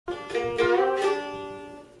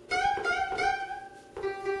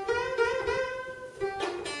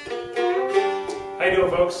you doing,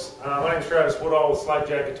 folks? My name is Travis Woodall with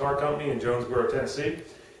SlackStick Guitar Company in Jonesboro, Tennessee.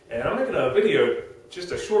 And I'm making a video,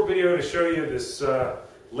 just a short video to show you this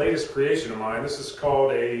latest creation of mine. This is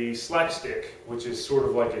called a SlackStick, which is sort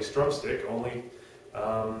of like a strum stick, only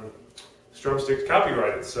strum stick's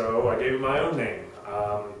copyrighted, so I gave it my own name.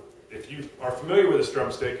 If you are familiar with a strum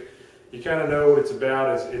stick, you kind of know what it's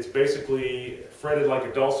about. It's basically fretted like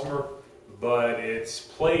a dulcimer, but it's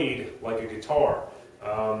played like a guitar.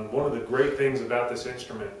 One of the great things about this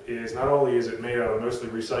instrument is not only is it made out of mostly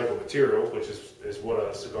recycled material, which is what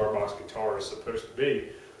a cigar box guitar is supposed to be,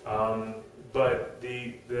 but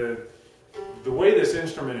the way this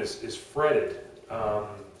instrument is fretted,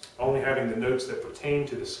 only having the notes that pertain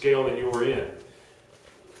to the scale that you're in.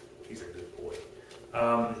 He's a good boy.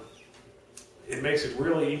 It makes it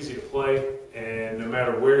really easy to play, and no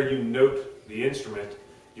matter where you note the instrument,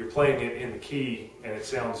 you're playing it in the key, and it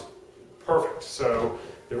sounds perfect. So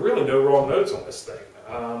there are really no wrong notes on this thing,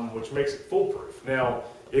 which makes it foolproof. Now,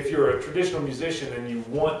 if you're a traditional musician and you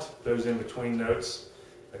want those in-between notes,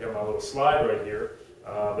 I got my little slide right here.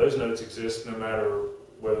 Those notes exist no matter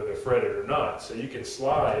whether they're fretted or not. So you can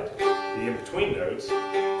slide the in-between notes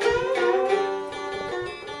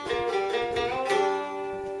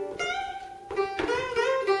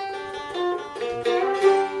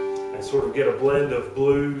and sort of get a blend of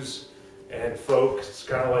blues and folk. It's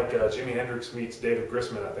kind of like Jimi Hendrix meets David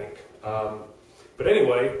Grisman, I think. But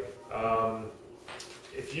anyway,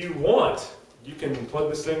 if you want, you can plug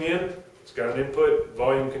this thing in. It's got an input,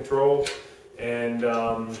 volume control, and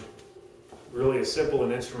really as simple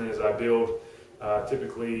an instrument as I build.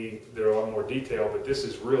 Typically, they're a lot more detailed, but this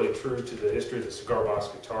is really true to the history of the cigar box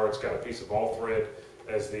guitar. It's got a piece of all thread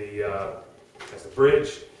as the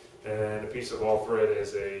bridge, and a piece of all thread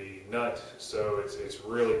as a nut. So it's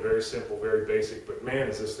really very simple, very basic, but man,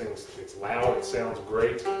 is this thing, it's loud, it sounds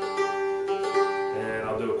great. And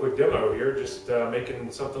I'll do a quick demo here, just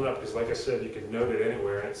making something up, because like I said, you can note it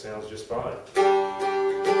anywhere and it sounds just fine.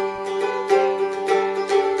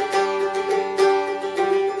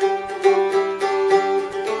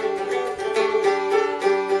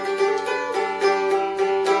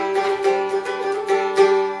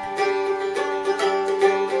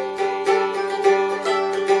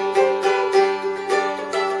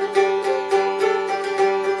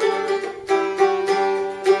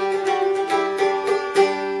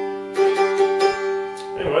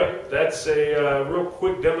 That's a real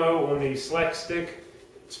quick demo on the SlackStick.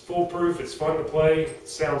 It's foolproof, it's fun to play, it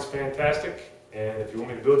sounds fantastic, and if you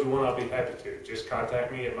want me to build you one, I'll be happy to. Just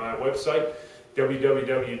contact me at my website,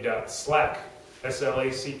 www.slack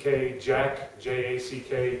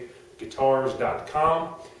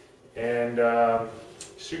guitars.com, and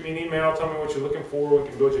shoot me an email, tell me what you're looking for. We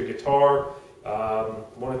can build you a guitar,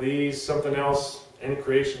 one of these, something else, any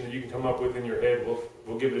creation that you can come up with in your head,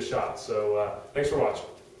 we'll give it a shot. So thanks for watching.